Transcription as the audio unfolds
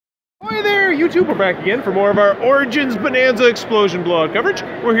Hi there, YouTube. We're back again for more of our Origins Bonanza Explosion Blowout coverage.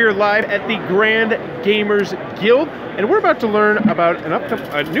 We're here live at the Grand Gamers Guild, and we're about to learn about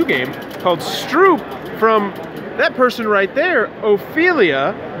a new game called Stroop from that person right there,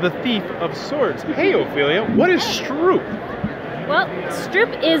 Ophelia, the Thief of Swords. Hey, Ophelia, what is Stroop? Well,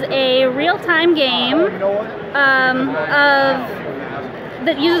 Stroop is a real-time game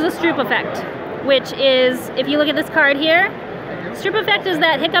that uses a Stroop effect, which is, if you look at this card here, Stroop effect is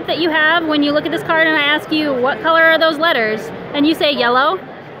that hiccup that you have when you look at this card and I ask you, what color are those letters? And you say yellow,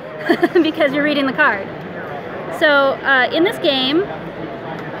 because you're reading the card. So in this game,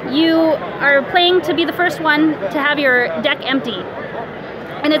 you are playing to be the first one to have your deck empty.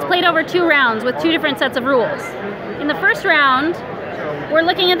 And it's played over 2 rounds with 2 different sets of rules. In the first round, we're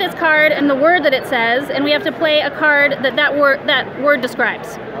looking at this card and the word that it says, and we have to play a card that word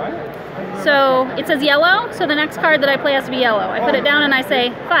describes. So it says yellow, so the next card that I play has to be yellow. I put it down and I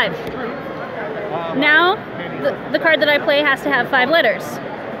say 5. Now, the card that I play has to have 5 letters,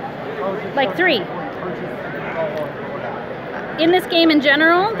 like 3. In this game in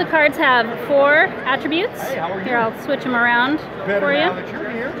general, the cards have 4 attributes. Here, I'll switch them around for you.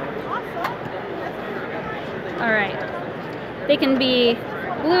 All right. They can be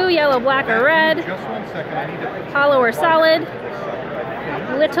blue, yellow, black, or red, hollow or solid,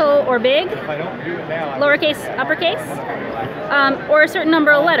 little or big, lowercase, uppercase, or a certain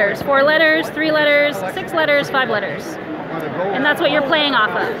number of letters. 4 letters, 3 letters, 6 letters, 5 letters. And that's what you're playing off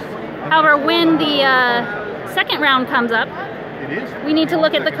of. However, when the second round comes up, we need to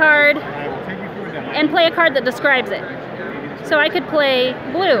look at the card and play a card that describes it. So I could play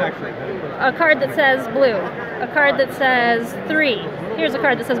blue, a card that says blue, a card that says 3. Here's a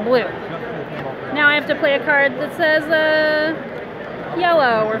card that says blue. Now I have to play a card that says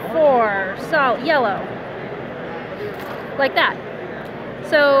yellow or 4, solid yellow, like that.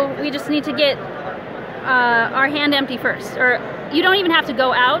 So we just need to get our hand empty first. Or you don't even have to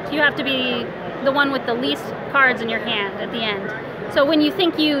go out, you have to be the one with the least cards in your hand at the end. So when you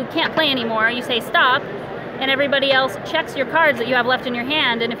think you can't play anymore, you say stop, and everybody else checks your cards that you have left in your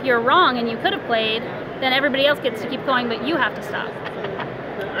hand, and if you're wrong and you could have played, then everybody else gets to keep going, but you have to stop.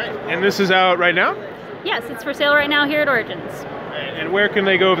 All right. And this is out right now? Yes, it's for sale right now here at Origins. And where can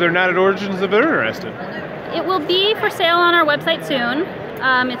they go if they're not at Origins if they're interested? It will be for sale on our website soon.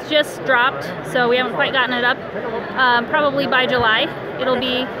 It's just dropped, so we haven't quite gotten it up. Probably by July. It'll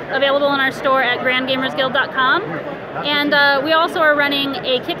be available in our store at grandgamersguild.com. And we also are running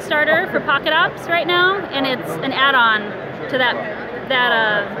a Kickstarter for Pocket Ops right now, and it's an add-on to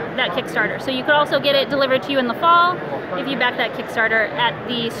that Kickstarter. So you could also get it delivered to you in the fall if you back that Kickstarter at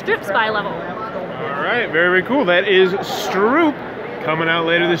the Stroop Spy level. All right, very, very cool. That is Stroop coming out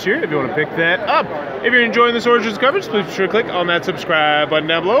later this year if you want to pick that up. If you're enjoying this Origins coverage, please be sure to click on that subscribe button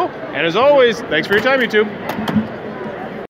down below. And as always, thanks for your time, YouTube.